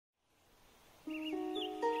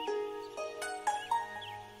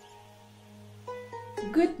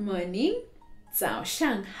Good morning, 早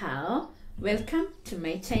上好. Welcome to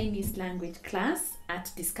my Chinese language class at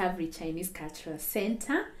Discovery Chinese Cultural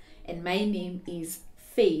Center, and my name is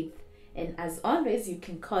Faith, and as always you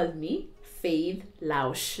can call me Faith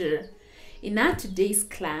Lao Shi. In our today's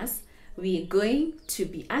class, we are going to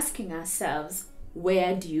be asking ourselves,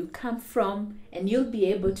 where do you come from? And you'll be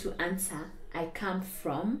able to answer, I come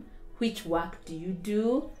from. Which work do you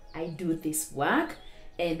do? I do this work.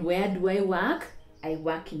 And where do I work? I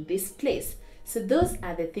work in this place. So those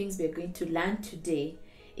are the things we're going to learn today.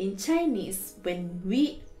 In Chinese, when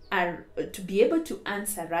we are to be able to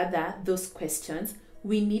answer those questions,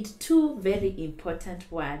 we need two very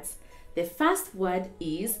important words. The first word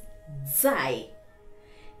is zai.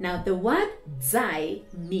 Now the word zai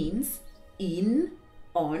means in,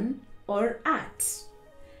 on, or at.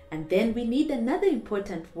 And then we need another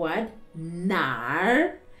important word,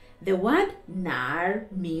 nar. The word nar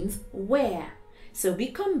means where. So we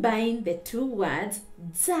combine the two words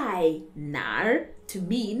zai nar to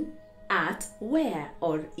mean at where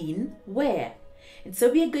or in where. And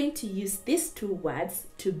so we are going to use these two words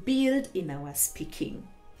to build in our speaking.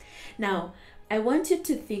 Now, I want you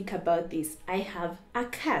to think about this. I have a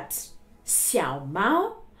cat, 小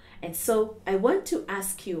猫, and so I want to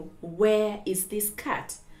ask you, where is this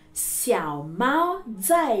cat? 小猫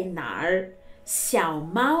在哪儿? 小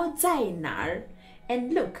猫在哪儿?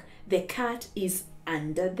 And look, the cat is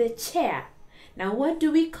under the chair. Now what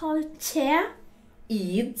do we call chair?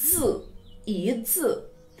 椅子, 椅子.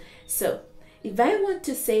 So if I want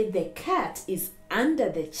to say the cat is under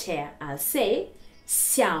the chair, I'll say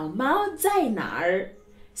小猫在哪儿?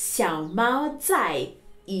 小猫在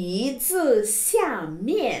椅子下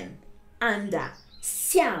面. Under,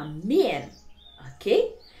 下面.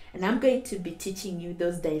 Okay? And I'm going to be teaching you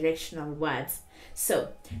those directional words.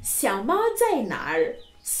 So, 小猫在哪儿?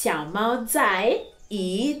 小猫在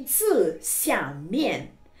椅子下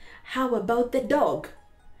面. How about the dog?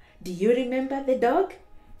 Do you remember the dog?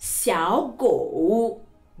 小狗.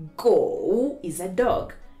 狗 is a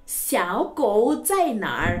dog. 小狗在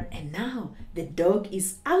哪儿? And now the dog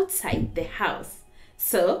is outside the house.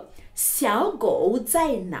 So, 小狗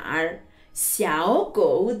在哪儿? 小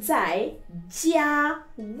狗在家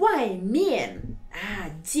外面.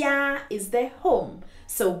 Jia is the home.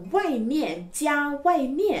 So 外面, 家外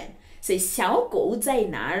面. So 小狗在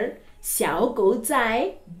哪儿? 小狗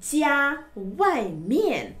在家外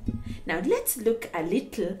面. Now let's look a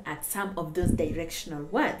little at some of those directional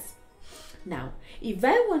words. Now, if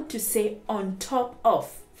I want to say on top of,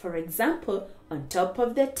 for example, on top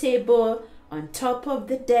of the table, on top of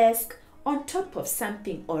the desk, on top of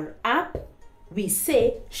something or up, we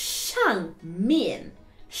say 上面.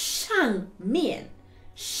 上面.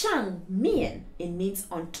 上面. It means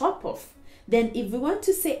on top of. Then if we want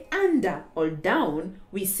to say under or down,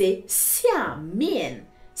 we say 下面.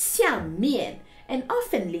 下面. And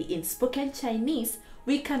oftenly in spoken Chinese,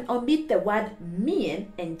 we can omit the word 面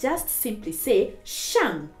and just simply say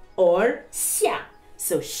上 or 下.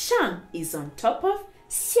 So 上 is on top of,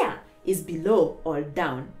 下is below or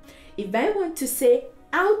down. If I want to say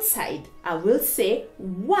outside, I will say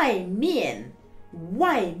外面,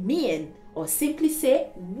 外面, or simply say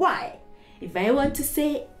外. If I want to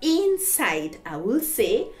say inside, I will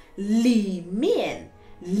say 里面,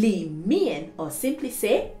 里面, or simply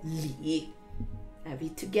say 里. Are we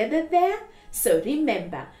together there? So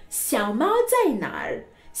remember, 小猫在哪儿?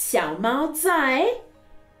 小猫在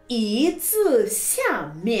椅子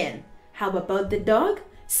下面. How about the dog?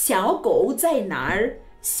 小狗在哪儿?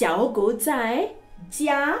 小狗在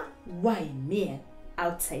家外面,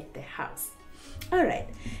 outside the house. All right,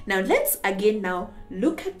 now let's again now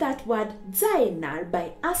look at that word 在哪儿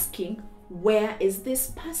by asking, where is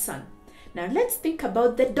this person? Now let's think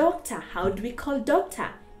about the doctor. How do we call doctor?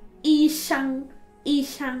 医生, 医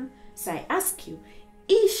生. So I ask you,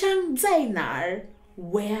 医生在哪儿?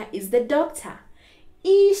 Where is the doctor?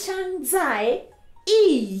 医生在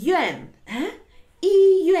医院.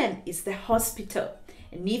医院 is the hospital.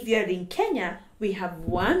 And if you're in Kenya, we have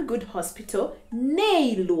one good hospital,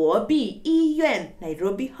 Nairobi 医院,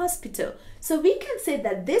 Nairobi Hospital. So we can say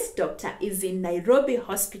that this doctor is in Nairobi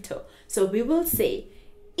Hospital. So we will say,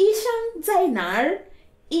 医生在哪儿?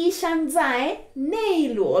 医生在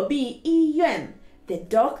内罗毕医院. The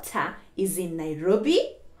doctor is in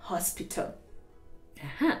Nairobi Hospital.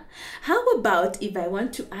 How about if I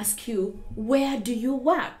want to ask you, where do you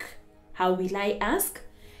work? How will I ask?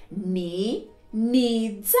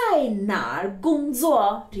 你在哪儿工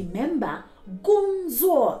作? Remember, 工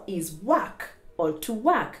作 is work or to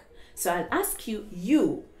work. So I'll ask you,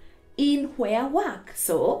 you, in where work?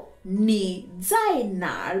 So, 你在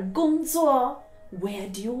哪儿工作? where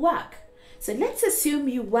do you work? So let's assume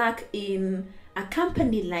you work in a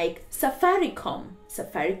company like Safaricom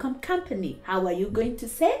company. How are you going to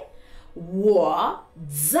say? 我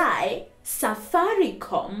在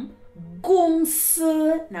Safaricom 公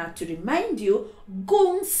司. Now to remind you,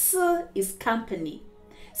 公司 is company.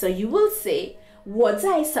 So you will say 我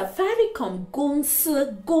在 Safaricom 公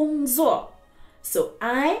司工作. So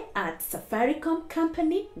I at Safaricom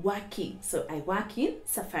company working. So I work in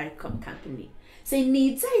Safaricom company. So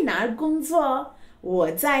你在哪儿工作？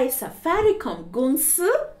我在 Safaricom 公司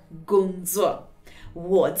工作。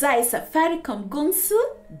我在 Safaricom 公司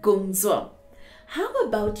工作。How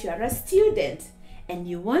about you're a student and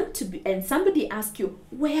you want to be, and somebody asks you,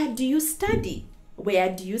 where do you study? Where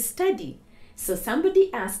do you study? So somebody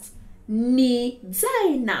asks, 你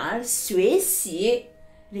在哪儿学习?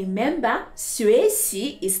 Remember, 学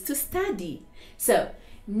习 is to study. So,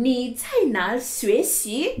 你在哪儿学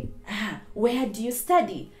习? Where do you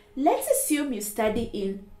study? Let's assume you study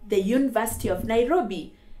in the University of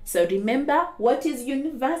Nairobi. So remember, what is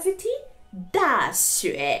university? 大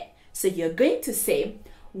学. So you're going to say,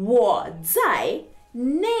 我在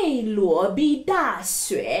内罗毕大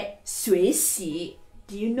学学习.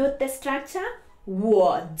 Do you note the structure?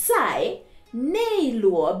 我在内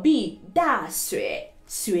罗毕大学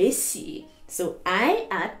学习. So I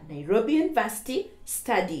at Nairobi University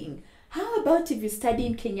studying. How about if you study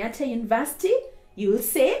in Kenyatta University? You'll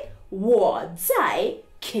say 我在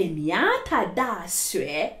Kenyatta 大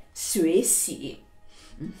学学习.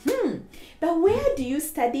 But where do you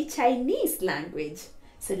study Chinese language?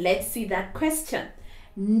 So let's see that question.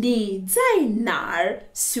 你在哪儿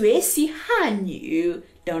学习汉语?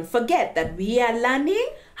 Don't forget that we are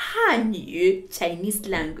learning 汉语 Chinese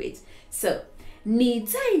language. So 你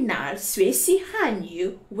在哪儿学习汉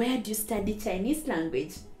语? Where do you study Chinese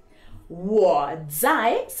language? 我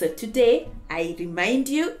在, so today I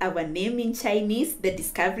remind you our name in Chinese, the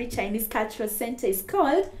Discovery Chinese Cultural Center is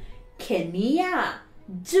called Kenya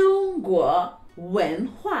中国文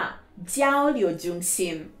化交流中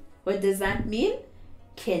心. What does that mean?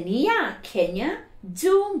 Kenya, Kenya,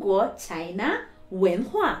 中国 China, 文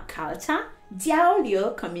化 culture, 交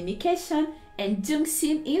流 communication, and 中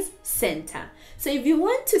心 is center. So if you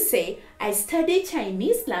want to say, I study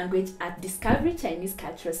Chinese language at Discovery Chinese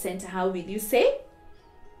Cultural Center, how will you say?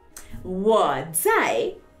 我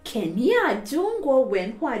在 Kenya 中国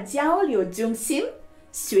文化交流中心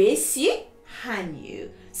学习汉语.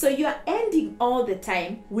 So you are ending all the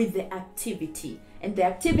time with the activity. And the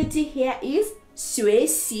activity here is 学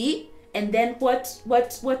习. And then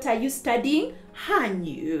what are you studying? 汉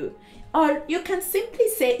语. Or you can simply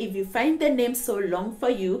say, if you find the name so long for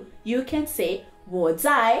you, you can say 我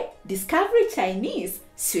在 Discovery Chinese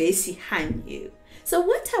学习汉语. So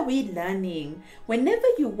what are we learning? Whenever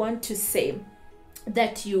you want to say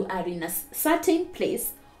that you are in a certain place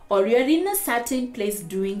or you're in a certain place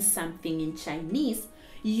doing something in Chinese,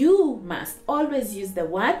 you must always use the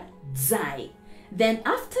word 在. Then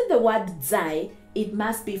after the word 在, it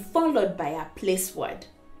must be followed by a place word,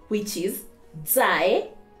 which is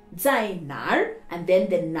在 nar, and then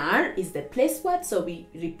the nar is the place word, so we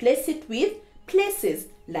replace it with places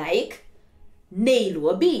like 内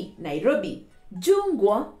罗毕 Nairobi, 中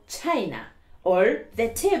国 China, or the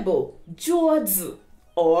table 桌子,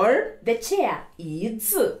 or the chair 椅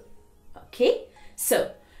子. Okay,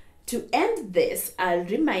 so to end this, I'll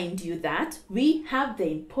remind you that we have the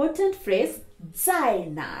important phrase 在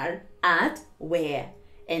哪儿 at where,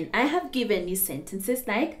 and I have given you sentences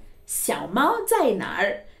like 小猫在哪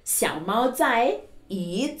儿? 小猫在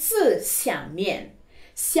椅子下面。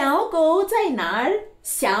小狗在哪儿？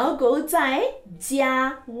小狗在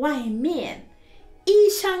家外面。医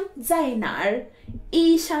生在哪儿？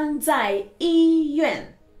医生在医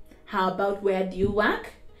院。How about where do you work?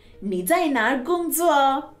 你在哪儿工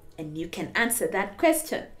作？ And you can answer that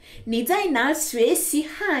question. 你在哪儿学习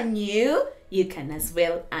汉语？ You can as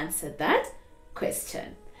well answer that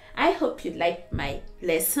question. I hope you liked my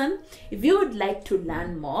lesson. If you would like to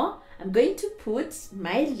learn more, I'm going to put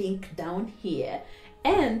my link down here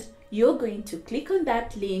and you're going to click on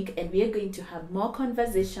that link and we are going to have more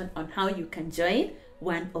conversation on how you can join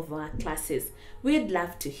one of our classes. We'd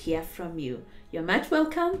love to hear from you. You're much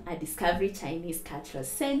welcome at Discovery Chinese Cultural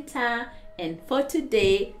Center. And for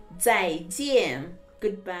today, 再见.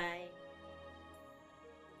 Goodbye.